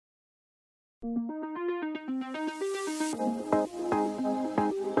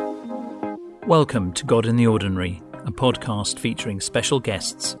Welcome to God in the Ordinary, a podcast featuring special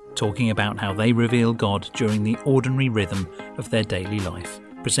guests talking about how they reveal God during the ordinary rhythm of their daily life.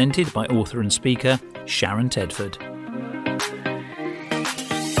 Presented by author and speaker Sharon Tedford.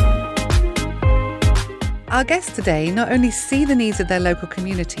 Our guests today not only see the needs of their local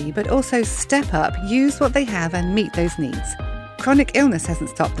community, but also step up, use what they have and meet those needs. Chronic illness hasn't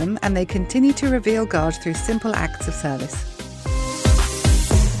stopped them, and they continue to reveal God through simple acts of service.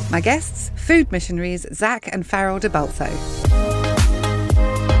 My guests, food missionaries Zack and Farrel DeBaltzo.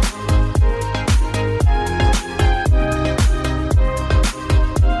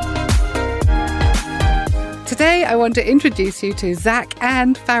 Today I want to introduce you to Zack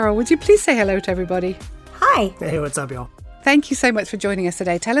and Farrel. Would you please say hello to everybody? Hi. Hey, what's up, y'all? Thank you so much for joining us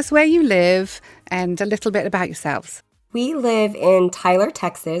today. Tell us where you live and a little bit about yourselves. We live in Tyler,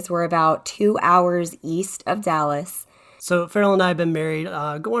 Texas. We're about 2 hours east of Dallas. So Farrel and I have been married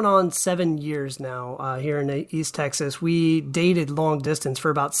going on 7 years now here in East Texas. We dated long distance for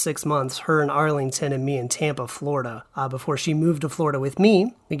about 6 months, her in Arlington and me in Tampa, Florida. Before she moved to Florida with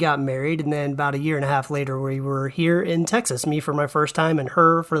me, we got married, and then about a year and a half later, we were here in Texas, me for my first time and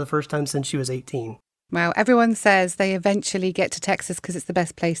her for the first time since she was 18. Well, everyone says they eventually get to Texas because it's the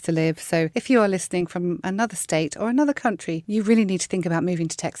best place to live. So if you are listening from another state or another country, you really need to think about moving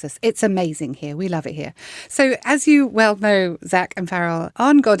to Texas. It's amazing here. We love it here. So as you well know, Zack and Farrel,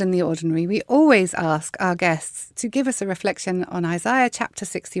 on God in the Ordinary, we always ask our guests to give us a reflection on Isaiah chapter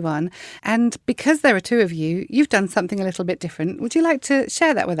 61. And because there are two of you, you've done something a little bit different. Would you like to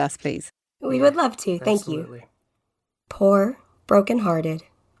share that with us, please? We would love to. Thank Absolutely. you. Poor, brokenhearted,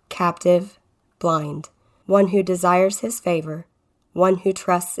 captive, blind, one who desires his favor, one who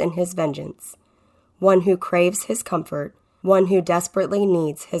trusts in his vengeance, one who craves his comfort, one who desperately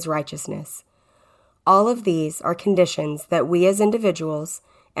needs his righteousness. All of these are conditions that we as individuals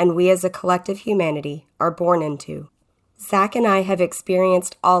and we as a collective humanity are born into. Zack and I have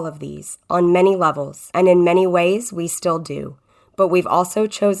experienced all of these on many levels, and in many ways we still do, but we've also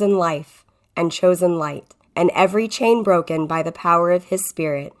chosen life and chosen light, and every chain broken by the power of his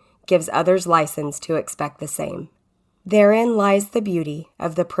Spirit gives others license to expect the same. Therein lies the beauty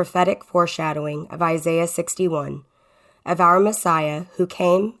of the prophetic foreshadowing of Isaiah 61, of our Messiah who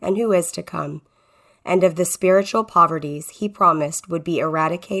came and who is to come, and of the spiritual poverties he promised would be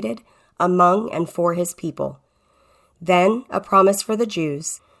eradicated among and for his people. Then a promise for the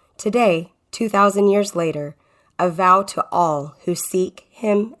Jews, today, 2,000 years later, a vow to all who seek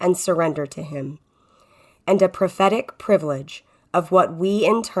him and surrender to him, and a prophetic privilege of what we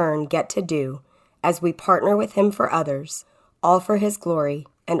in turn get to do as we partner with him for others, all for his glory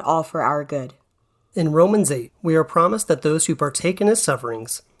and all for our good. In Romans 8, we are promised that those who partake in his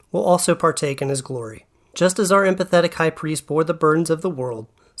sufferings will also partake in his glory. Just as our empathetic high priest bore the burdens of the world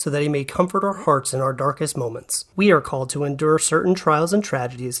so that he may comfort our hearts in our darkest moments, we are called to endure certain trials and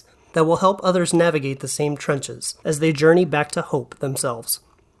tragedies that will help others navigate the same trenches as they journey back to hope themselves.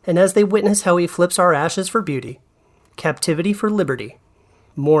 And as they witness how he flips our ashes for beauty, captivity for liberty,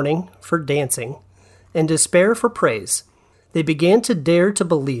 mourning for dancing, and despair for praise, they began to dare to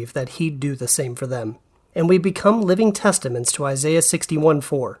believe that he'd do the same for them. And we become living testaments to Isaiah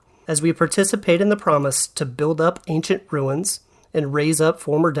 61:4, as we participate in the promise to build up ancient ruins and raise up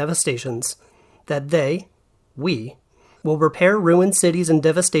former devastations, that we, will repair ruined cities and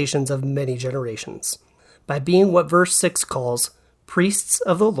devastations of many generations, by being what verse 6 calls priests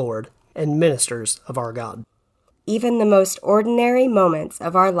of the Lord and ministers of our God. Even the most ordinary moments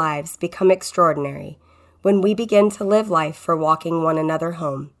of our lives become extraordinary when we begin to live life for walking one another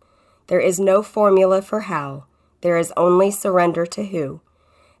home. There is no formula for how, there is only surrender to who,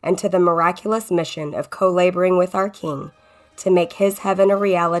 and to the miraculous mission of co-laboring with our King to make his heaven a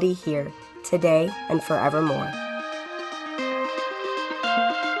reality here, today and forevermore.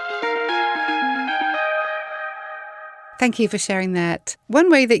 Thank you for sharing that.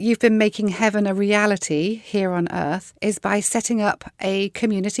 One way that you've been making heaven a reality here on earth is by setting up a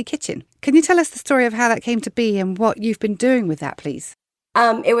community kitchen. Can you tell us the story of how that came to be and what you've been doing with that, please?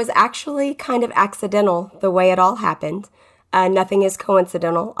 It was actually kind of accidental the way it all happened. Nothing is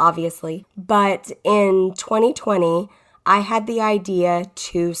coincidental, obviously. But in 2020, I had the idea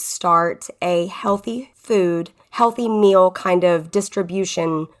to start a healthy food, healthy meal kind of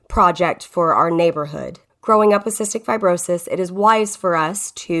distribution project for our neighborhood. Growing up with cystic fibrosis, it is wise for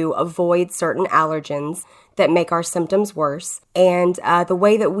us to avoid certain allergens that make our symptoms worse. And the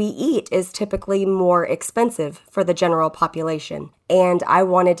way that we eat is typically more expensive for the general population. And I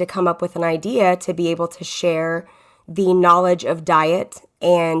wanted to come up with an idea to be able to share the knowledge of diet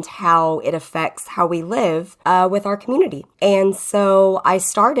and how it affects how we live with our community. And so I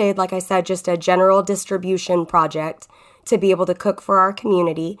started, like I said, just a general distribution project to be able to cook for our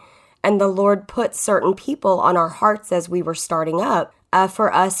community. And the Lord put certain people on our hearts as we were starting up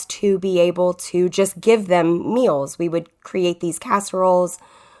for us to be able to just give them meals. We would create these casseroles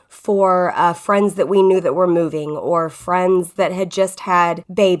for friends that we knew that were moving, or friends that had just had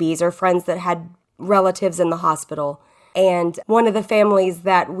babies, or friends that had relatives in the hospital. And one of the families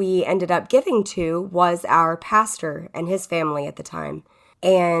that we ended up giving to was our pastor and his family at the time.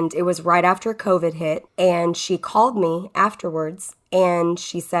 And it was right after COVID hit, and she called me afterwards, and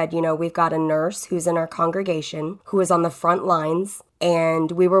she said, we've got a nurse who's in our congregation who is on the front lines,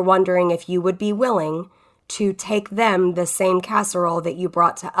 and we were wondering if you would be willing to take them the same casserole that you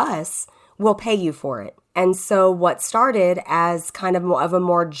brought to us. We'll pay you for it. And so what started as kind of a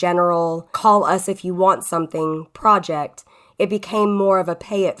more general call us if you want something project, it became more of a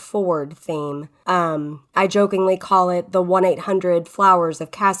pay it forward theme. I jokingly call it the 1-800-Flowers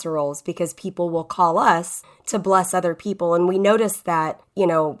of casseroles, because people will call us to bless other people. And we noticed that,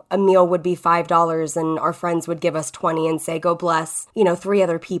 a meal would be $5 and our friends would give us 20 and say, go bless, 3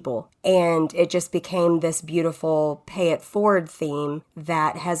 other people. And it just became this beautiful pay it forward theme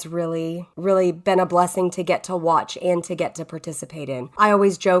that has really, really been a blessing to get to watch and to get to participate in. I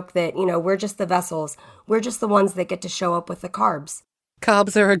always joke that, we're just the vessels. We're just the ones that get to show up with the carbs.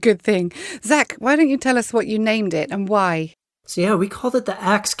 Carbs are a good thing. Zack, why don't you tell us what you named it and why? So yeah, we called it the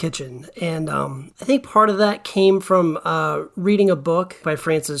Axe Kitchen, and I think part of that came from reading a book by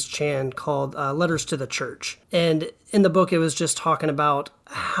Francis Chan called Letters to the Church. And in the book, it was just talking about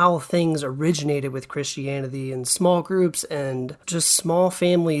how things originated with Christianity in small groups and just small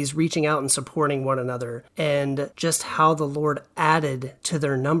families reaching out and supporting one another, and just how the Lord added to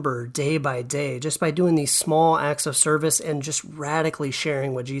their number day by day, just by doing these small acts of service and just radically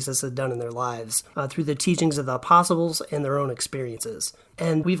sharing what Jesus had done in their lives through the teachings of the apostles and their own experiences.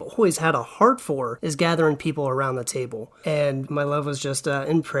 And we've always had a heart for is gathering people around the table. And my love was just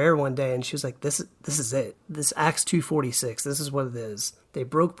in prayer one day, and she was like, this is it. This Acts 2:46, this is what it is. They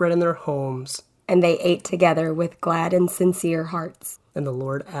broke bread in their homes. And they ate together with glad and sincere hearts. And the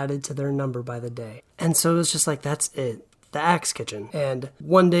Lord added to their number by the day. And so it was just like, that's it. The Axe Kitchen. And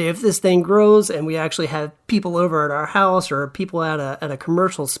one day, if this thing grows and we actually have people over at our house or people at a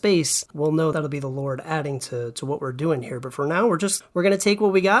commercial space, we'll know that'll be the Lord adding to what we're doing here. But for now, we're going to take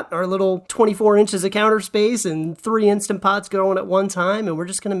what we got, our little 24 inches of counter space and 3 Instant Pots going at one time, and we're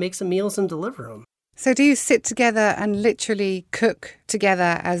just going to make some meals and deliver them. So do you sit together and literally cook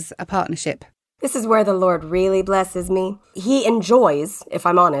together as a partnership? This is where the Lord really blesses me. He enjoys, if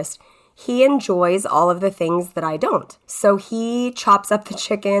I'm honest, he enjoys all of the things that I don't. So he chops up the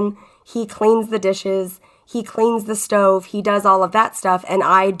chicken, he cleans the dishes, he cleans the stove, he does all of that stuff, and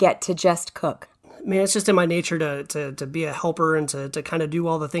I get to just cook. Man, it's just in my nature to be a helper and to kind of do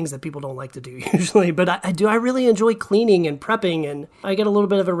all the things that people don't like to do usually. But I really enjoy cleaning and prepping, and I get a little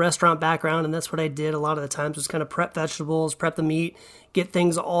bit of a restaurant background, and that's what I did a lot of the times, was kind of prep vegetables, prep the meat, get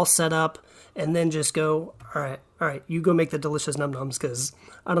things all set up, and then just go, all right, you go make the delicious num-nums, because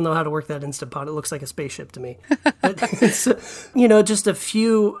I don't know how to work that Instant Pot. It looks like a spaceship to me. But it's, just a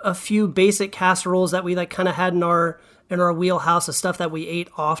few basic casseroles that we kind of had in our wheelhouse of stuff that we ate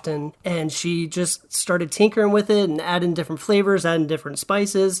often. And she just started tinkering with it and adding different flavors, adding different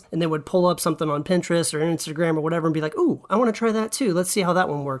spices, and then would pull up something on Pinterest or Instagram or whatever and be like, ooh, I want to try that too. Let's see how that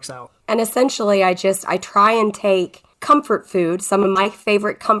one works out. And essentially, I try and take comfort food, some of my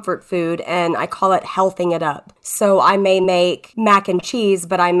favorite comfort food, and I call it healthing it up. So I may make mac and cheese,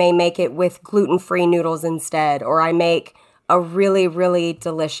 but I may make it with gluten-free noodles instead, or I make a really, really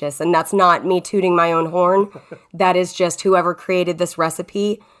delicious, and that's not me tooting my own horn. That is just whoever created this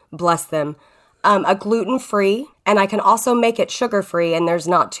recipe, bless them. A gluten-free, and I can also make it sugar-free, and there's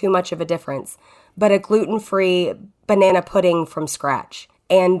not too much of a difference, but a gluten-free banana pudding from scratch.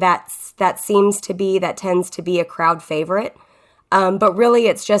 And that tends to be a crowd favorite. But really,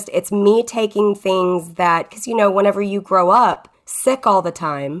 it's me taking things that, because, whenever you grow up sick all the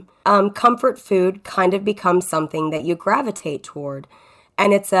time, comfort food kind of becomes something that you gravitate toward.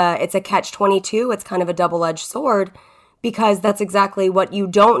 And it's a catch-22. It's kind of a double-edged sword, because that's exactly what you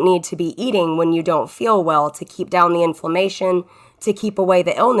don't need to be eating when you don't feel well to keep down the inflammation, to keep away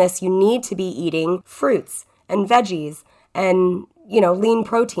the illness. You need to be eating fruits and veggies and lean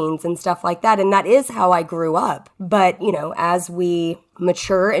proteins and stuff like that. And that is how I grew up. But, as we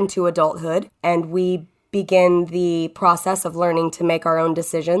mature into adulthood and we begin the process of learning to make our own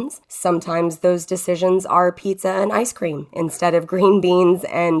decisions. Sometimes those decisions are pizza and ice cream instead of green beans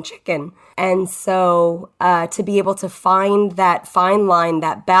and chicken. And so to be able to find that fine line,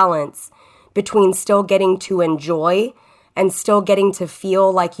 that balance between still getting to enjoy and still getting to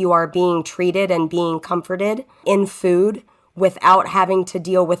feel like you are being treated and being comforted in food without having to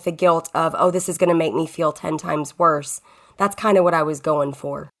deal with the guilt of, oh, this is going to make me feel 10 times worse. That's kind of what I was going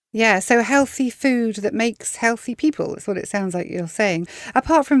for. Yeah, so healthy food that makes healthy people. That's what it sounds like you're saying.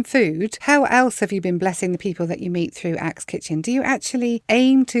 Apart from food, how else have you been blessing the people that you meet through Axe Kitchen? Do you actually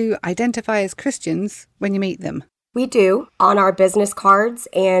aim to identify as Christians when you meet them? We do. On our business cards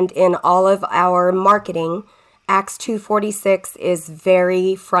and in all of our marketing, Acts 2:46 is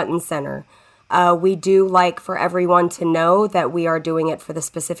very front and center. We do like for everyone to know that we are doing it for the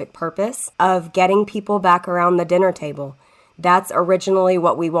specific purpose of getting people back around the dinner table. That's originally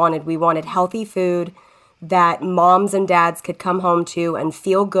what we wanted. We wanted healthy food that moms and dads could come home to and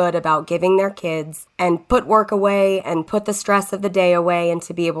feel good about giving their kids and put work away and put the stress of the day away and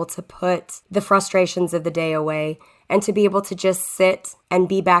to be able to put the frustrations of the day away and to be able to just sit and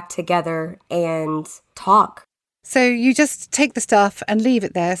be back together and talk. So you just take the stuff and leave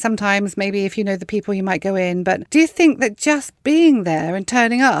it there. Sometimes maybe if you know the people you might go in. But do you think that just being there and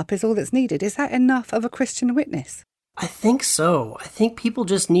turning up is all that's needed? Is that enough of a Christian witness? I think so. I think people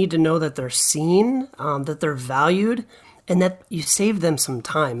just need to know that they're seen, that they're valued, and that you save them some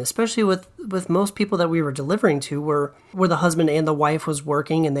time, especially with most people that we were delivering to where the husband and the wife was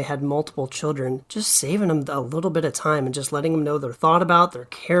working and they had multiple children, just saving them a little bit of time and just letting them know they're thought about, they're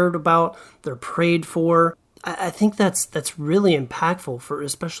cared about, they're prayed for. I think that's really impactful for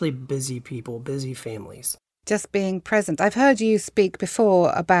especially busy people, busy families. Just being present. I've heard you speak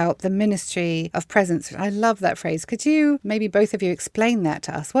before about the ministry of presence. I love that phrase. Could you, maybe both of you, explain that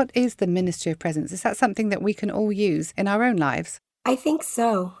to us? What is the ministry of presence? Is that something that we can all use in our own lives? I think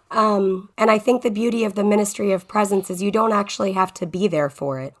so. And I think the beauty of the ministry of presence is you don't actually have to be there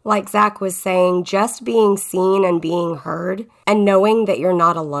for it. Like Zack was saying, just being seen and being heard and knowing that you're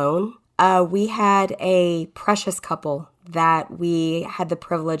not alone. We had a precious couple that we had the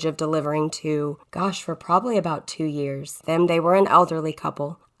privilege of delivering to, for probably about 2 years. They were an elderly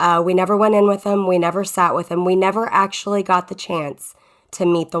couple. We never went in with them. We never sat with them. We never actually got the chance to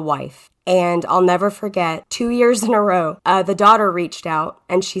meet the wife. And I'll never forget, 2 years in a row, the daughter reached out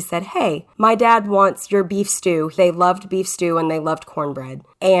and she said, hey, my dad wants your beef stew. They loved beef stew and they loved cornbread.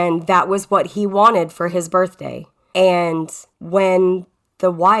 And that was what he wanted for his birthday. And when the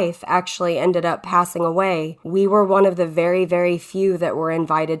wife actually ended up passing away, we were one of the very, very few that were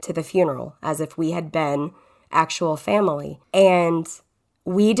invited to the funeral, as if we had been actual family. And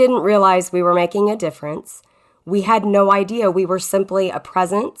we didn't realize we were making a difference. We had no idea. We were simply a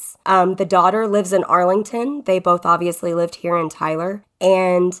presence. The daughter lives in Arlington. They both obviously lived here in Tyler.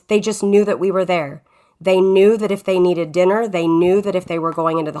 And they just knew that we were there. They knew that if they needed dinner, they knew that if they were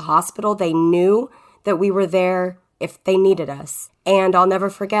going into the hospital, they knew that we were there if they needed us. And I'll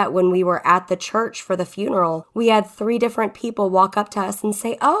never forget when we were at the church for the funeral, we had 3 different people walk up to us and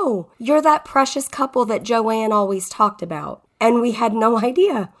say, oh, you're that precious couple that Joanne always talked about. And we had no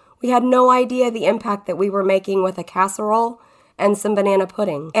idea. We had no idea the impact that we were making with a casserole and some banana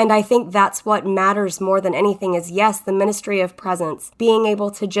pudding. And I think that's what matters more than anything is, yes, the ministry of presence, being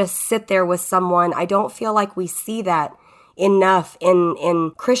able to just sit there with someone. I don't feel like we see that enough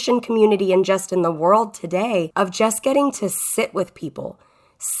in Christian community and just in the world today, of just getting to sit with people,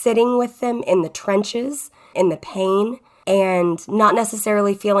 sitting with them in the trenches, in the pain, and not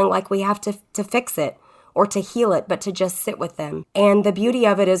necessarily feeling like we have to fix it or to heal it, but to just sit with them. And the beauty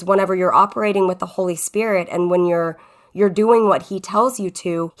of it is whenever you're operating with the Holy Spirit and when you're doing what he tells you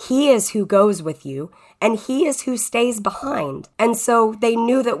to, he is who goes with you and he is who stays behind. And so they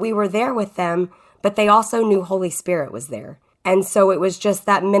knew that we were there with them, but they also knew Holy Spirit was there. And so it was just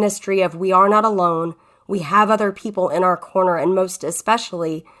that ministry of we are not alone. We have other people in our corner, and most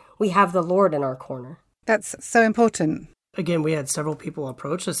especially, we have the Lord in our corner. That's so important. Again, we had several people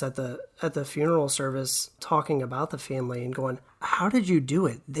approach us at the funeral service talking about the family and going, how did you do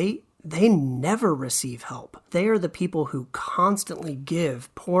it? They never receive help. They are the people who constantly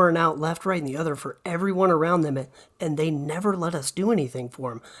give, pouring out left, right, and the other for everyone around them, and they never let us do anything for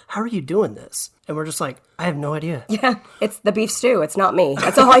them. How are you doing this? And we're just like, I have no idea. Yeah, it's the beef stew. It's not me.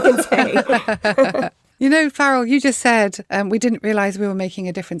 That's all I can say. You know, Farrel, you just said we didn't realise we were making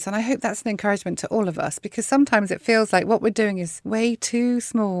a difference. And I hope that's an encouragement to all of us, because sometimes it feels like what we're doing is way too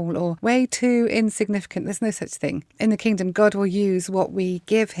small or way too insignificant. There's no such thing. In the kingdom, God will use what we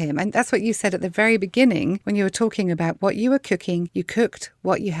give him. And that's what you said at the very beginning when you were talking about what you were cooking. You cooked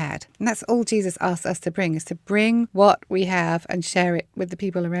what you had. And that's all Jesus asks us to bring, is to bring what we have and share it with the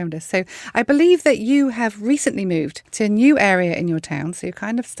people around us. So I believe that you have recently moved to a new area in your town. So you're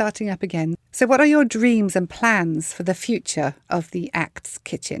kind of starting up again. So what are your dreams and plans for the future of the Acts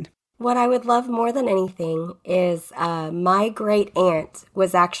Kitchen? What I would love more than anything is my great aunt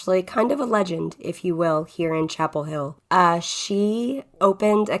was actually kind of a legend, if you will, here in Chapel Hill. She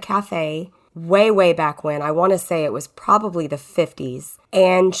opened a cafe way back when. I want to say it was probably the 50s.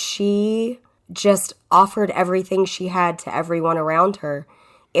 And she just offered everything she had to everyone around her.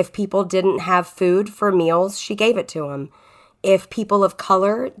 If people didn't have food for meals, she gave it to them. If people of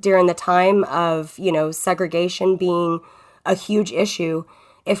color, during the time of, segregation being a huge issue,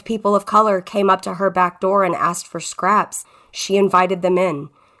 if people of color came up to her back door and asked for scraps, she invited them in.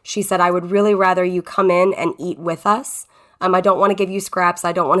 She said, I would really rather you come in and eat with us. I don't want to give you scraps.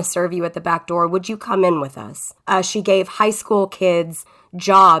 I don't want to serve you at the back door. Would you come in with us? She gave high school kids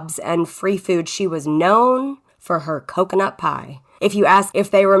jobs and free food. She was known for her coconut pie. If you ask if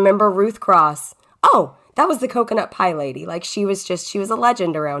they remember Ruth Cross, oh, that was the coconut pie lady. Like she was a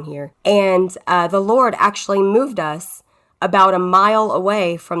legend around here. And the Lord actually moved us about a mile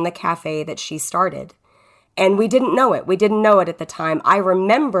away from the cafe that she started. And we didn't know it. We didn't know it at the time. I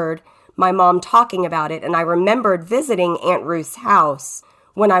remembered my mom talking about it, and I remembered visiting Aunt Ruth's house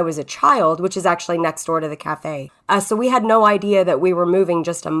when I was a child, which is actually next door to the cafe. So we had no idea that we were moving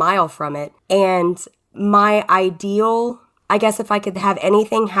just a mile from it. And my ideal, I guess if I could have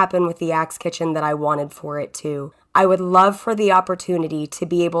anything happen with the Axe Kitchen that I wanted for it to, I would love for the opportunity to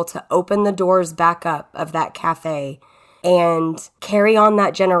be able to open the doors back up of that cafe and carry on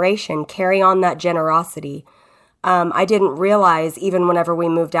that generation, carry on that generosity. I didn't realize, even whenever we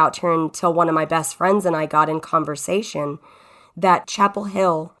moved out here, until one of my best friends and I got in conversation, that Chapel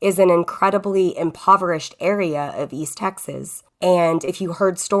Hill is an incredibly impoverished area of East Texas. And if you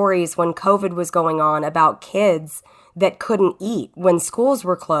heard stories when COVID was going on about kids that couldn't eat when schools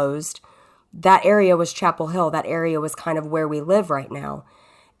were closed, that area was Chapel Hill. That area was kind of where we live right now.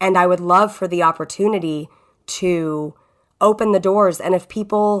 And I would love for the opportunity to open the doors. And if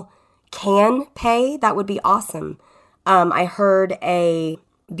people can pay, that would be awesome. I heard a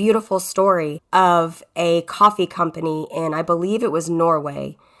beautiful story of a coffee company in, I believe it was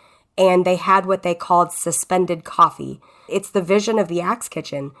Norway, and they had what they called suspended coffee. It's the vision of the Axe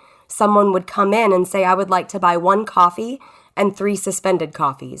Kitchen. Someone would come in and say, I would like to buy 1 coffee and 3 suspended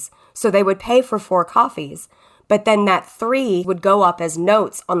coffees. So they would pay for 4 coffees, but then that 3 would go up as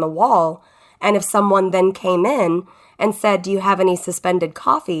notes on the wall. And if someone then came in and said, do you have any suspended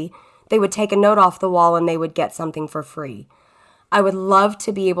coffee? They would take a note off the wall and they would get something for free. I would love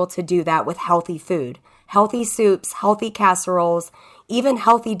to be able to do that with healthy food, healthy soups, healthy casseroles, even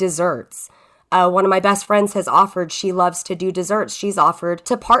healthy desserts. One of my best friends has offered, she loves to do desserts. She's offered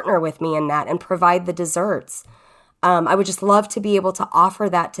to partner with me in that and provide the desserts. I would just love to be able to offer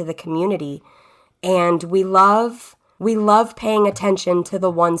that to the community. And we love paying attention to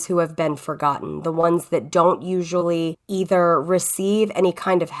the ones who have been forgotten, the ones that don't usually either receive any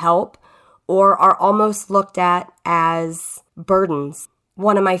kind of help or are almost looked at as burdens.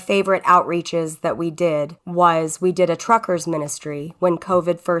 One of my favorite outreaches that we did was we did a truckers ministry when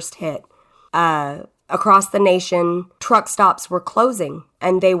COVID first hit. Across the nation, truck stops were closing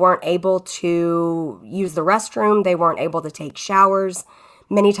and they weren't able to use the restroom. They weren't able to take showers.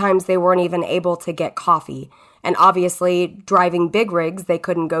 Many times they weren't even able to get coffee. And obviously, driving big rigs, they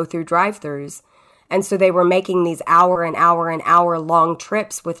couldn't go through drive-thrus. And so they were making these hour long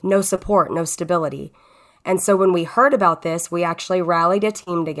trips with no support, no stability. And so when we heard about this, we actually rallied a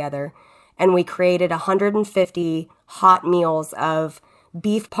team together and we created 150 hot meals of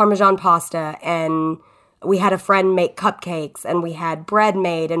beef Parmesan pasta, and we had a friend make cupcakes, and we had bread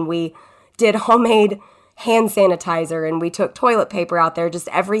made, and we did homemade hand sanitizer, and we took toilet paper out there, just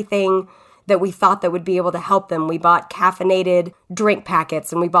everything that we thought that would be able to help them. We bought caffeinated drink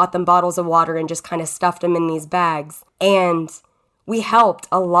packets, and we bought them bottles of water and just kind of stuffed them in these bags. And we helped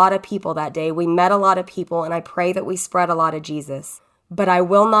a lot of people that day. We met a lot of people, and I pray that we spread a lot of Jesus. But I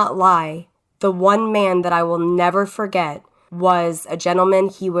will not lie, the one man that I will never forget was a gentleman.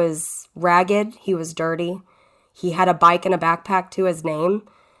 He was ragged, he was dirty, he had a bike and a backpack to his name,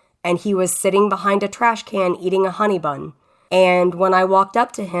 and he was sitting behind a trash can eating a honey bun. And when I walked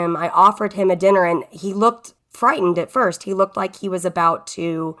up to him, I offered him a dinner, and he looked frightened at first. He looked like he was about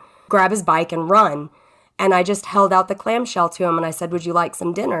to grab his bike and run. And I just held out the clamshell to him and I said, would you like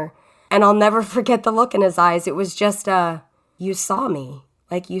some dinner? And I'll never forget the look in his eyes. It was just, you saw me.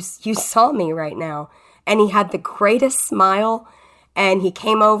 Like, you saw me right now. And he had the greatest smile. And he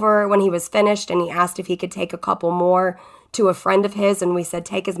came over when he was finished and he asked if he could take a couple more to a friend of his. And we said,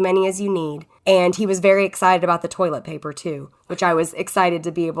 take as many as you need. And he was very excited about the toilet paper too, which I was excited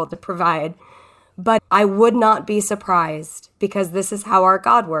to be able to provide. But I would not be surprised, because this is how our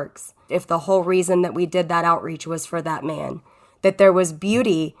God works, if the whole reason that we did that outreach was for that man, that there was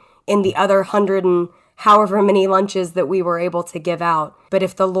beauty in the other 100 and however many lunches that we were able to give out. But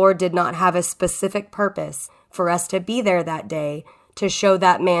if the Lord did not have a specific purpose for us to be there that day to show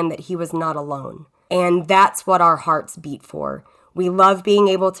that man that he was not alone. And that's what our hearts beat for. We love being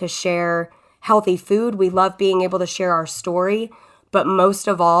able to share healthy food. We love being able to share our story. But most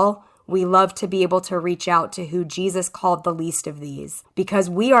of all, we love to be able to reach out to who Jesus called the least of these, because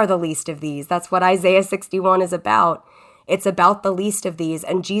we are the least of these. That's what Isaiah 61 is about. It's about the least of these.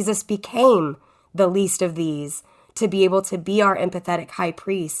 And Jesus became the least of these to be able to be our empathetic high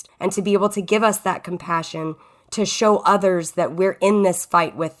priest and to be able to give us that compassion to show others that we're in this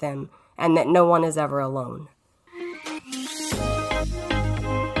fight with them and that no one is ever alone.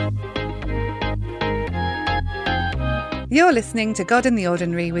 You're listening to God in the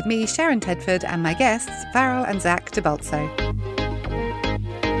Ordinary with me, Sharon Tedford, and my guests, Farrel and Zack DeBaltzo.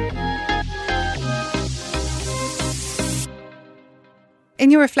 In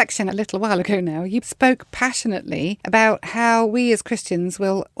your reflection a little while ago now, you spoke passionately about how we as Christians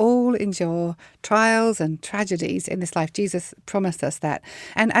will all endure trials and tragedies in this life. Jesus promised us that.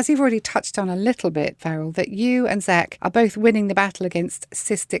 And as you've already touched on a little bit, Farrel, that you and Zack are both winning the battle against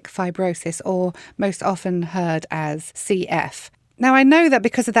cystic fibrosis, or most often heard as CF. Now, I know that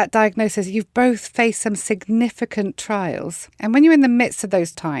because of that diagnosis, you've both faced some significant trials. And when you're in the midst of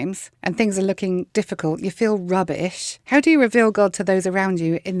those times and things are looking difficult, you feel rubbish. How do you reveal God to those around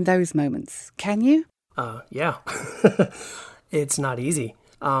you in those moments? Can you? Yeah. It's not easy.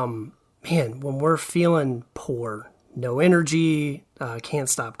 Man, when we're feeling poor, no energy, can't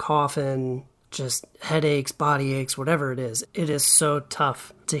stop coughing, just headaches, body aches, whatever it is so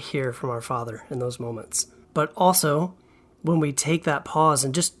tough to hear from our Father in those moments. But also, when we take that pause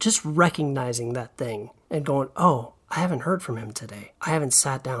and just recognizing that thing and going, oh, I haven't heard from him today. I haven't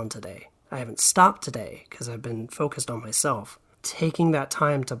sat down today. I haven't stopped today because I've been focused on myself. Taking that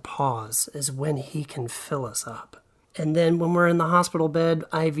time to pause is when he can fill us up. And then when we're in the hospital bed,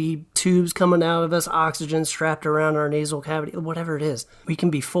 IV tubes coming out of us, oxygen strapped around our nasal cavity, whatever it is, we can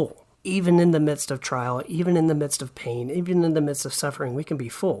be full. Even in the midst of trial, even in the midst of pain, even in the midst of suffering, we can be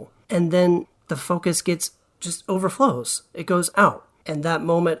full. And then the focus just overflows. It goes out. And that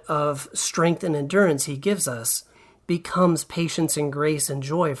moment of strength and endurance he gives us becomes patience and grace and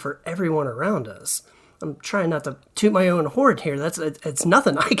joy for everyone around us. I'm trying not to toot my own horn here. It's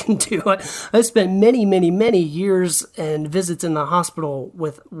nothing I can do. I spent many years and visits in the hospital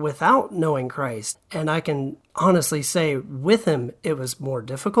without knowing Christ. And I can honestly say with him, it was more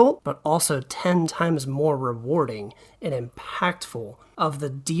difficult, but also 10 times more rewarding and impactful of the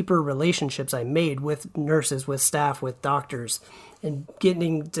deeper relationships I made with nurses, with staff, with doctors, and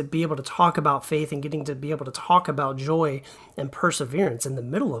getting to be able to talk about faith and getting to be able to talk about joy and perseverance in the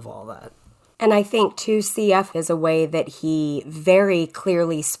middle of all that. And I think, too, CF is a way that he very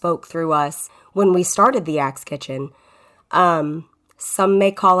clearly spoke through us when we started the Axe Kitchen. Some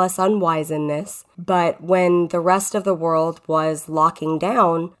may call us unwise in this, but when the rest of the world was locking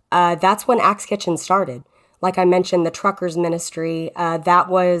down, that's when Axe Kitchen started. Like I mentioned, the truckers ministry, that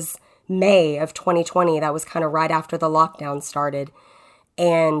was May of 2020. That was kind of right after the lockdown started.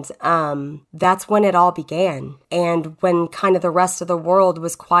 And that's when it all began. And when kind of the rest of the world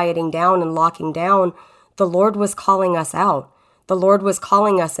was quieting down and locking down, the Lord was calling us out. The Lord was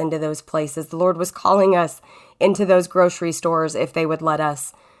calling us into those places. The Lord was calling us into those grocery stores if they would let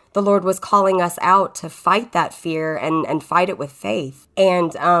us. The Lord was calling us out to fight that fear and fight it with faith.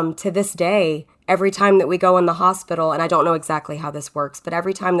 And to this day, every time that we go in the hospital, and I don't know exactly how this works, but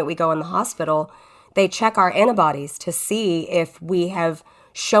every time that we go in the hospital, they check our antibodies to see if we have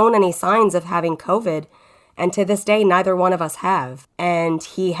shown any signs of having COVID. And to this day, neither one of us have. And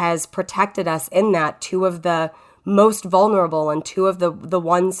he has protected us in that. 2 of the most vulnerable and 2 of the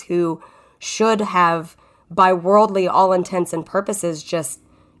ones who should have, by worldly all intents and purposes, just,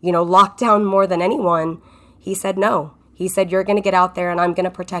 locked down more than anyone. He said no. He said, you're going to get out there and I'm going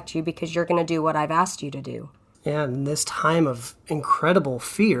to protect you because you're going to do what I've asked you to do. Yeah, in this time of incredible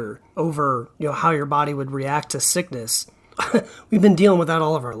fear over, how your body would react to sickness, we've been dealing with that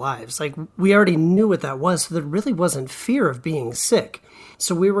all of our lives. Like, we already knew what that was, so there really wasn't fear of being sick.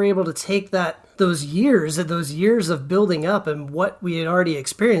 So we were able to take those years of building up and what we had already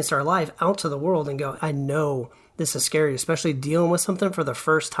experienced in our life out to the world and go, I know this is scary, especially dealing with something for the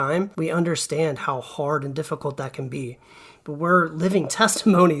first time. We understand how hard and difficult that can be. But we're living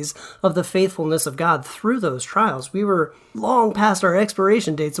testimonies of the faithfulness of God through those trials. We were long past our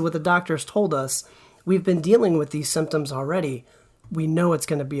expiration dates of what the doctors told us. We've been dealing with these symptoms already. We know it's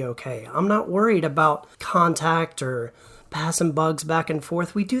going to be okay. I'm not worried about contact or passing bugs back and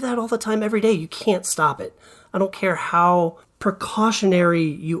forth. We do that all the time, every day. You can't stop it. I don't care how precautionary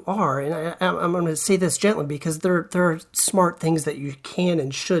you are. And I'm going to say this gently because there are smart things that you can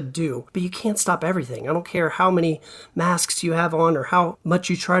and should do, but you can't stop everything. I don't care how many masks you have on or how much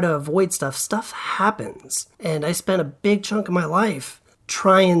you try to avoid stuff. Stuff happens. And I spent a big chunk of my life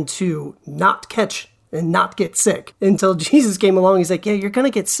trying to not catch and not get sick until Jesus came along. He's like, yeah, you're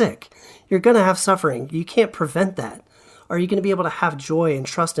going to get sick. You're going to have suffering. You can't prevent that. Are you going to be able to have joy and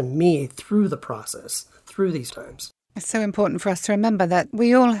trust in me through the process, through these times? It's so important for us to remember that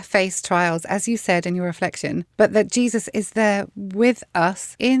we all face trials, as you said in your reflection, but that Jesus is there with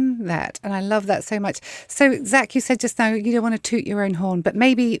us in that. And I love that so much. So, Zack, you said just now you don't want to toot your own horn, but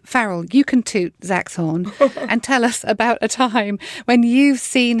maybe, Farrel, you can toot Zack's horn and tell us about a time when you've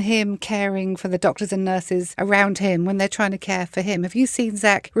seen him caring for the doctors and nurses around him when they're trying to care for him. Have you seen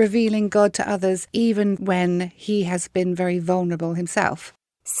Zack revealing God to others even when he has been very vulnerable himself?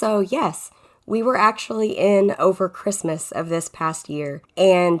 So, yes. We were actually in over Christmas of this past year,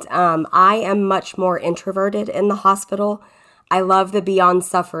 and I am much more introverted in the hospital. I love the Beyond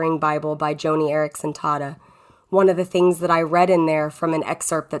Suffering Bible by Joni Eareckson Tada. One of the things that I read in there from an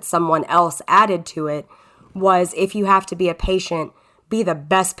excerpt that someone else added to it was, if you have to be a patient, be the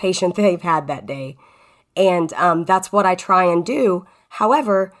best patient they've had that day. And that's what I try and do.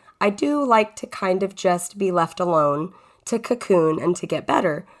 However, I do like to kind of just be left alone to cocoon and to get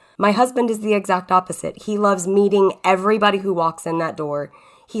better. My husband is the exact opposite. He loves meeting everybody who walks in that door.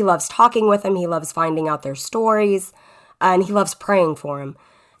 He loves talking with them. He loves finding out their stories, and he loves praying for them.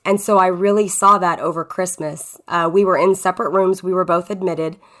 And so I really saw that over Christmas. We were in separate rooms. We were both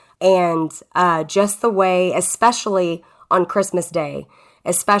admitted. And just the way, especially on Christmas Day,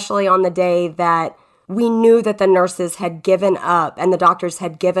 especially on the day that we knew that the nurses had given up and the doctors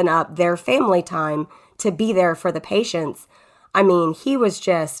had given up their family time to be there for the patients. I mean, he was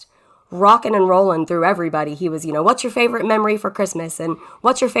just rocking and rolling through everybody. He was, what's your favorite memory for Christmas? And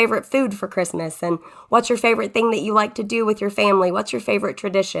what's your favorite food for Christmas? And what's your favorite thing that you like to do with your family? What's your favorite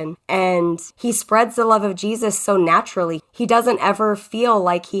tradition? And he spreads the love of Jesus so naturally. He doesn't ever feel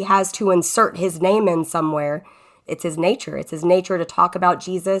like he has to insert his name in somewhere. It's his nature. It's his nature to talk about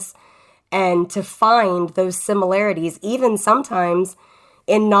Jesus and to find those similarities, even sometimes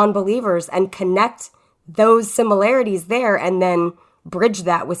in non-believers, and connect those similarities there and then bridge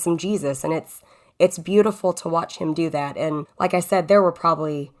that with some Jesus. And it's beautiful to watch him do that. And like I said, there were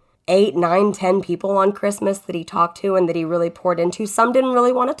probably 8, 9, 10 people on Christmas that he talked to and that he really poured into. Some didn't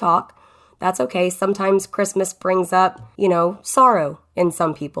really want to talk. That's okay. Sometimes Christmas brings up, sorrow in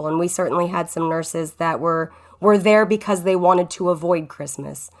some people. And we certainly had some nurses that were there because they wanted to avoid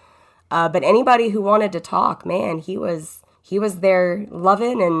Christmas. But anybody who wanted to talk, man, he was there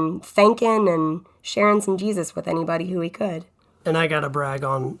loving and thanking and sharing some Jesus with anybody who he could. And I got to brag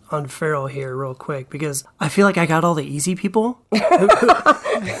on Farrel here real quick because I feel like I got all the easy people.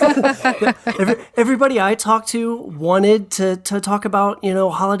 Everybody I talked to wanted to talk about,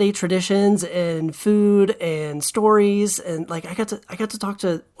 holiday traditions and food and stories. And like, I got to talk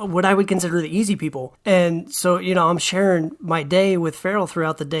to what I would consider the easy people. And so, I'm sharing my day with Farrel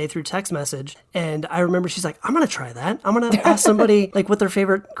throughout the day through text message. And I remember she's like, I'm going to try that. I'm going to ask somebody like what their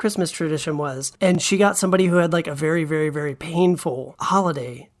favorite Christmas tradition was. And she got somebody who had like a very, very, very painful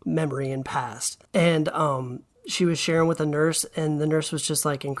holiday memory in past. And, she was sharing with a nurse, and the nurse was just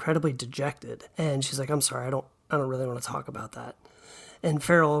like incredibly dejected. And she's like, I'm sorry, I don't really want to talk about that. And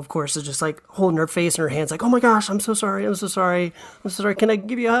Farrel, of course, is just like holding her face in her hands, like, oh my gosh, I'm so sorry. Can I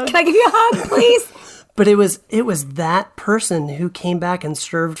give you a hug? Can I give you a hug, please? But it was that person who came back and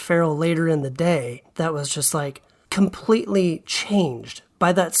served Farrel later in the day that was just like completely changed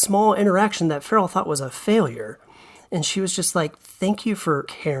by that small interaction that Farrel thought was a failure. And she was just like, thank you for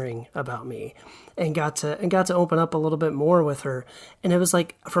caring about me. And got to open up a little bit more with her. And it was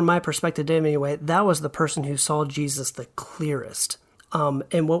like, from my perspective anyway, that was the person who saw Jesus the clearest,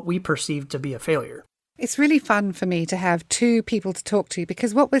 and what we perceived to be a failure. It's really fun for me to have two people to talk to,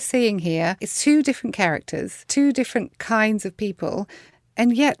 because what we're seeing here is two different characters, two different kinds of people.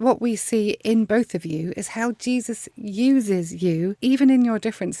 And yet what we see in both of you is how Jesus uses you, even in your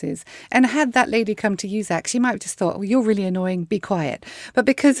differences. And had that lady come to you, Zack, she might have just thought, well, you're really annoying, be quiet. But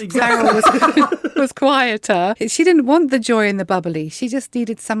because Farrel was quieter, she didn't want the joy and the bubbly. She just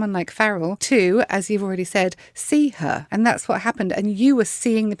needed someone like Farrel to, as you've already said, see her. And that's what happened. And you were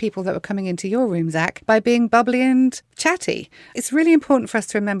seeing the people that were coming into your room, Zack, by being bubbly and chatty. It's really important for us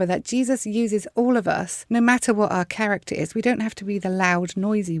to remember that Jesus uses all of us, no matter what our character is. We don't have to be the loud,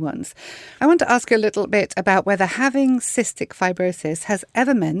 noisy ones. I want to ask you a little bit about whether having cystic fibrosis has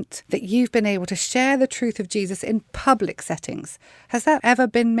ever meant that you've been able to share the truth of Jesus in public settings. Has that ever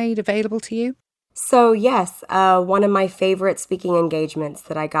been made available to you? So yes, one of my favorite speaking engagements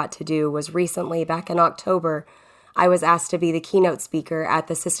that I got to do was recently, back in October. I was asked to be the keynote speaker at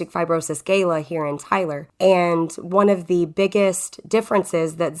the Cystic Fibrosis Gala here in Tyler. And one of the biggest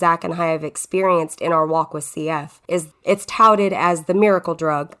differences that Zack and I have experienced in our walk with CF is it's touted as the miracle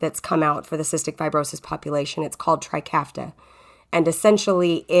drug that's come out for the cystic fibrosis population. It's called Trikafta. And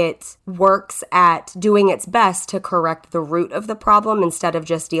essentially it works at doing its best to correct the root of the problem instead of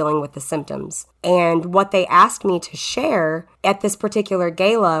just dealing with the symptoms. And what they asked me to share at this particular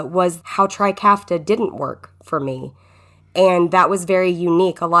gala was how Trikafta didn't work for me. And that was very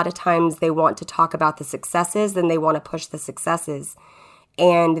unique. A lot of times they want to talk about the successes and they want to push the successes.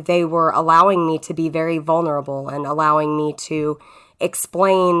 And they were allowing me to be very vulnerable and allowing me to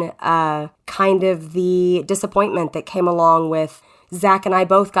explain kind of the disappointment that came along with Zack and I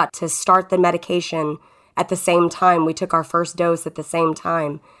both got to start the medication at the same time. We took our first dose at the same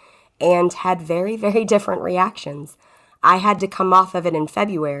time and had very, very different reactions. I had to come off of it in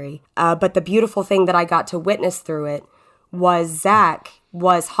February, but the beautiful thing that I got to witness through it was Zack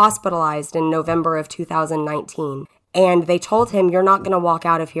was hospitalized in November of 2019, and they told him, you're not going to walk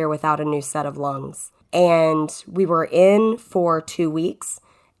out of here without a new set of lungs. And we were in for 2 weeks,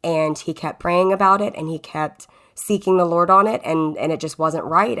 and he kept praying about it, and he kept seeking the Lord on it, and it just wasn't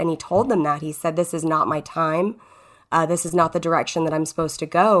right. And he told them that. He said, this is not my time. This is not the direction that I'm supposed to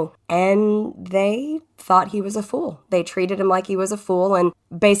go. And they thought he was a fool. They treated him like he was a fool and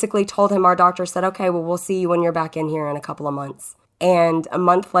basically told him, our doctor said, okay, well, we'll see you when you're back in here in a couple of months. And a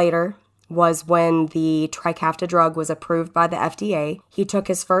month later was when the Trikafta drug was approved by the FDA. He took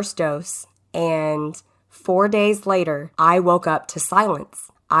his first dose, and 4 days later, I woke up to silence.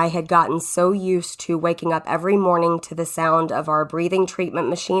 I had gotten so used to waking up every morning to the sound of our breathing treatment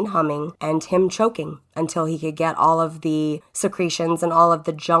machine humming and him choking until he could get all of the secretions and all of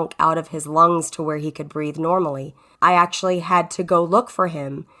the junk out of his lungs to where he could breathe normally. I actually had to go look for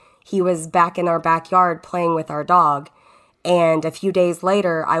him. He was back in our backyard playing with our dog, and a few days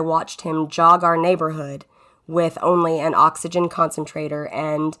later, I watched him jog our neighborhood with only an oxygen concentrator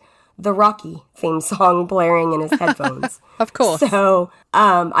and the Rocky theme song blaring in his headphones. Of course. So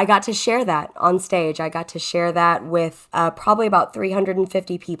I got to share that on stage. I got to share that with probably about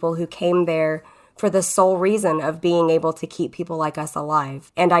 350 people who came there for the sole reason of being able to keep people like us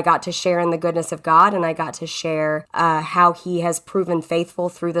alive. And I got to share in the goodness of God, and I got to share how he has proven faithful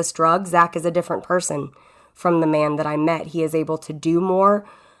through this drug. Zack is a different person from the man that I met. He is able to do more.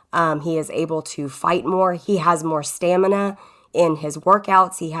 He is able to fight more. He has more stamina in his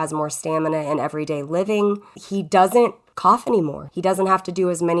workouts. He has more stamina in everyday living. He doesn't cough anymore. He doesn't have to do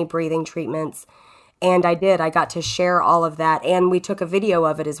as many breathing treatments. And I got to share all of that. And we took a video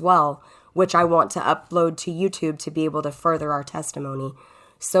of it as well, which I want to upload to YouTube to be able to further our testimony.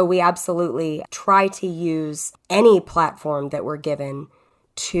 So we absolutely try to use any platform that we're given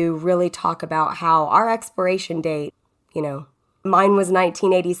to really talk about how our expiration date, mine was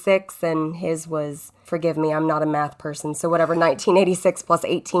 1986 and his was, forgive me, I'm not a math person, so whatever 1986 plus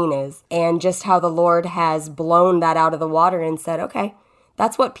 18 is. And just how the Lord has blown that out of the water and said, okay,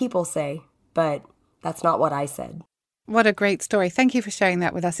 that's what people say, but that's not what I said. What a great story. Thank you for sharing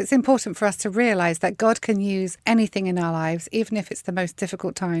that with us. It's important for us to realize that God can use anything in our lives, even if it's the most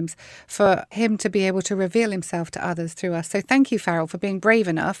difficult times, for him to be able to reveal himself to others through us. So thank you, Farrel, for being brave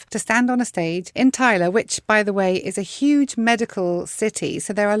enough to stand on a stage in Tyler, which, by the way, is a huge medical city.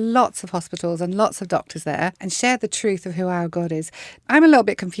 So there are lots of hospitals and lots of doctors there, and share the truth of who our God is. I'm a little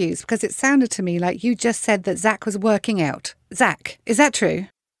bit confused because it sounded to me like you just said that Zack was working out. Zack, is that true?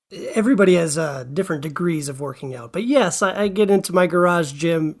 Everybody has different degrees of working out. But yes, I get into my garage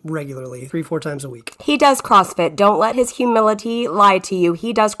gym regularly, 3-4 times a week. He does CrossFit. Don't let his humility lie to you.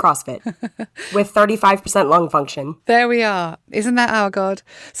 He does CrossFit with 35% lung function. There we are. Isn't that our God?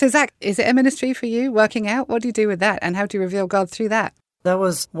 So Zack, is it a ministry for you, working out? What do you do with that? And how do you reveal God through that? That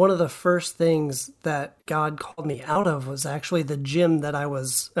was one of the first things that God called me out of, was actually the gym that I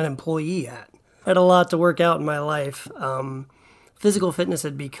was an employee at. I had a lot to work out in my life. physical fitness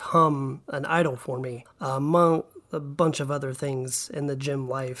had become an idol for me, among a bunch of other things in the gym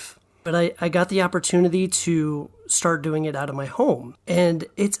life. But I got the opportunity to start doing it out of my home. And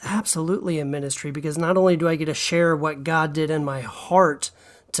it's absolutely a ministry, because not only do I get to share what God did in my heart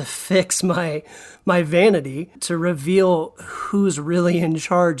to fix my vanity, to reveal who's really in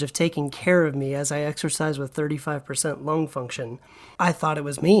charge of taking care of me as I exercise with 35% lung function. I thought it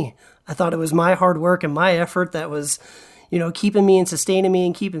was me. I thought it was my hard work and my effort that was, keeping me and sustaining me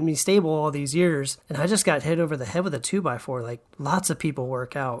and keeping me stable all these years. And I just got hit over the head with a 2x4. Like, lots of people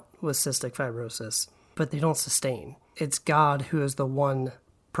work out with cystic fibrosis, but they don't sustain. It's God who is the one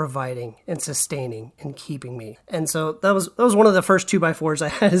providing and sustaining and keeping me. And so that was one of the first 2x4s I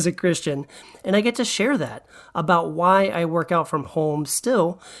had as a Christian. And I get to share that about why I work out from home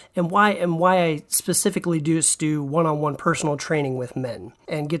still, and why I specifically do one-on-one personal training with men,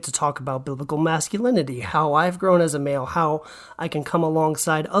 and get to talk about biblical masculinity, how I've grown as a male, how I can come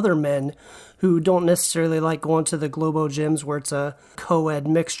alongside other men who don't necessarily like going to the Globo gyms where it's a co-ed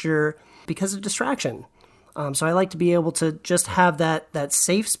mixture because of distraction. So I like to be able to just have that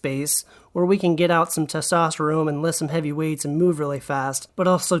safe space where we can get out some testosterone and lift some heavy weights and move really fast, but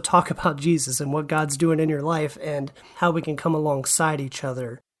also talk about Jesus and what God's doing in your life and how we can come alongside each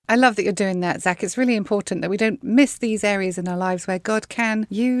other. I love that you're doing that, Zack. It's really important that we don't miss these areas in our lives where God can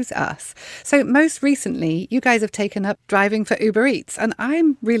use us. So most recently, you guys have taken up driving for Uber Eats, and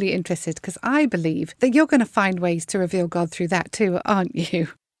I'm really interested because I believe that you're going to find ways to reveal God through that too, aren't you?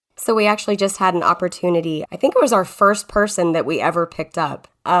 So we actually just had an opportunity. I think it was our first person that we ever picked up.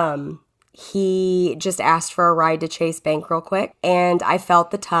 He just asked for a ride to Chase Bank real quick, and I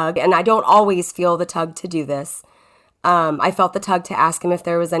felt the tug, and I don't always feel the tug to do this. I felt the tug to ask him if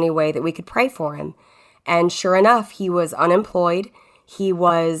there was any way that we could pray for him. And sure enough, he was unemployed. He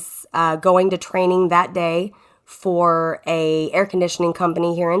was going to training that day for a air conditioning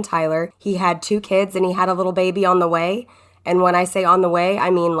company here in Tyler. He had 2 kids, and he had a little baby on the way. And when I say on the way, I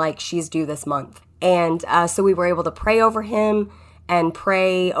mean like she's due this month. And so we were able to pray over him and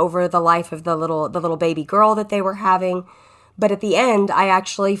pray over the life of the little baby girl that they were having. But at the end, I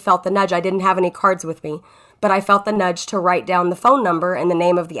actually felt the nudge. I didn't have any cards with me, but I felt the nudge to write down the phone number and the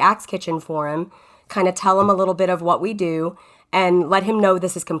name of the Axe Kitchen for him, kind of tell him a little bit of what we do, and let him know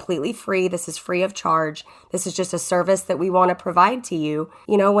this is completely free. This is free of charge. This is just a service that we want to provide to you.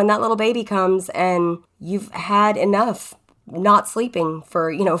 When that little baby comes and you've had enough not sleeping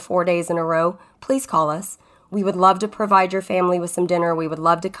for, 4 days in a row, please call us. We would love to provide your family with some dinner. We would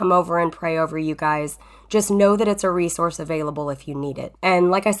love to come over and pray over you guys. Just know that it's a resource available if you need it. And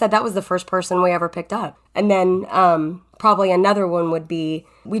like I said, that was the first person we ever picked up. And then probably another one would be,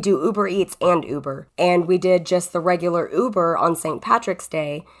 we do Uber Eats and Uber. And we did just the regular Uber on St. Patrick's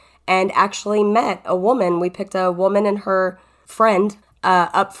Day and actually met a woman. We picked a woman and her friend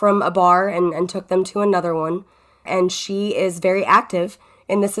up from a bar and took them to another one. And she is very active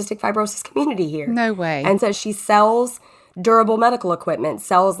in the cystic fibrosis community here. No way. And so she sells durable medical equipment,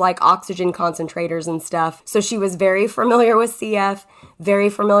 sells like oxygen concentrators and stuff. So she was very familiar with CF, very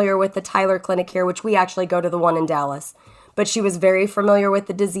familiar with the Tyler Clinic here, which we actually go to the one in Dallas. But she was very familiar with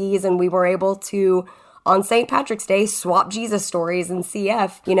the disease, and we were able to, on St. Patrick's Day, swap Jesus stories and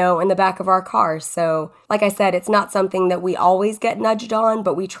CF, in the back of our car. So like I said, it's not something that we always get nudged on,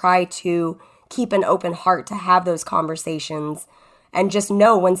 but we try to keep an open heart to have those conversations and just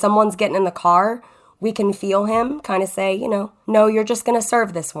know when someone's getting in the car, we can feel him kind of say, no, you're just going to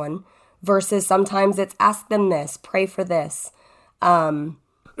serve this one, versus sometimes it's ask them this, pray for this.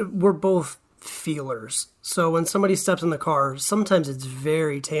 We're both feelers. So when somebody steps in the car, sometimes it's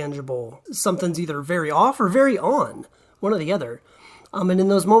very tangible. Something's either very off or very on, one or the other. And in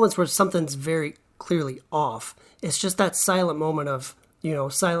those moments where something's very clearly off, it's just that silent moment of,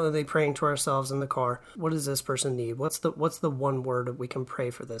 silently praying to ourselves in the car. What does this person need? What's the one word that we can pray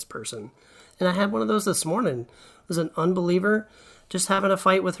for this person? And I had one of those this morning. It was an unbeliever just having a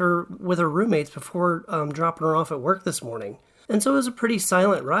fight with her roommates before dropping her off at work this morning. And so it was a pretty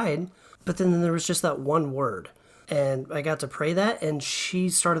silent ride, but then there was just that one word. And I got to pray that, and she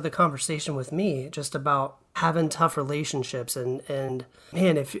started the conversation with me just about having tough relationships, and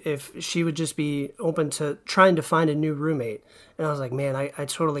man, if she would just be open to trying to find a new roommate. And I was like, man, I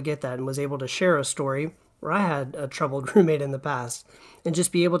totally get that, and was able to share a story where I had a troubled roommate in the past, and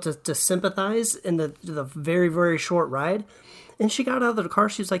just be able to sympathize in the very, very short ride. And she got out of the car,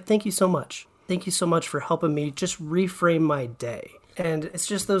 she was like, thank you so much. Thank you so much for helping me just reframe my day. And it's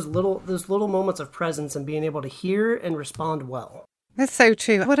just those little moments of presence and being able to hear and respond well. That's so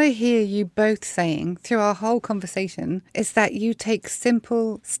true. What I hear you both saying through our whole conversation is that you take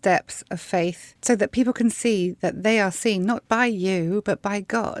simple steps of faith so that people can see that they are seen not by you, but by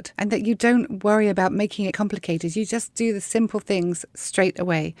God, and that you don't worry about making it complicated. You just do the simple things straight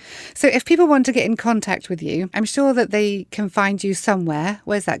away. So if people want to get in contact with you, I'm sure that they can find you somewhere.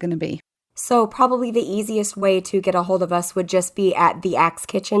 Where's that going to be? So probably the easiest way to get a hold of us would just be at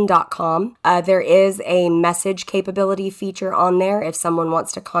theaxekitchen.com. There is a message capability feature on there if someone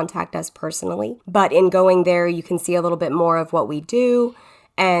wants to contact us personally. But in going there, you can see a little bit more of what we do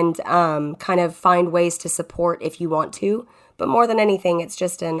and kind of find ways to support if you want to. But more than anything, it's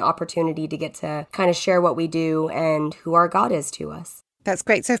just an opportunity to get to kind of share what we do and who our God is to us. That's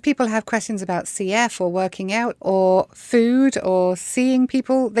great. So if people have questions about CF or working out or food or seeing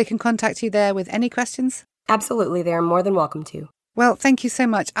people, they can contact you there with any questions? Absolutely. They're more than welcome to. Well, thank you so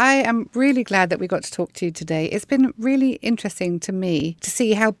much. I am really glad that we got to talk to you today. It's been really interesting to me to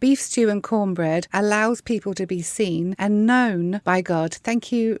see how beef stew and cornbread allows people to be seen and known by God.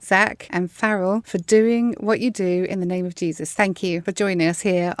 Thank you, Zack and Farrel, for doing what you do in the name of Jesus. Thank you for joining us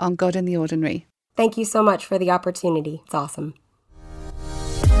here on God in the Ordinary. Thank you so much for the opportunity. It's awesome.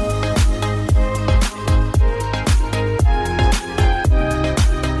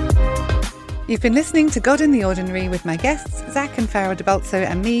 You've been listening to God in the Ordinary with my guests, Zack and Farrel DeBaltzo,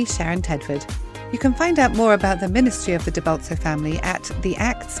 and me, Sharon Tedford. You can find out more about the ministry of the DeBaltzo family at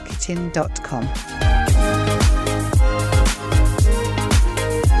theaxekitchen.com.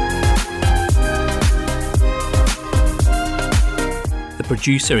 The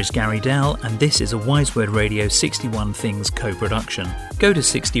producer is Gary Dell, and this is a Wise Word Radio 61 Things co-production. Go to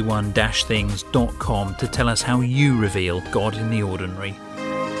 61-things.com to tell us how you reveal God in the ordinary.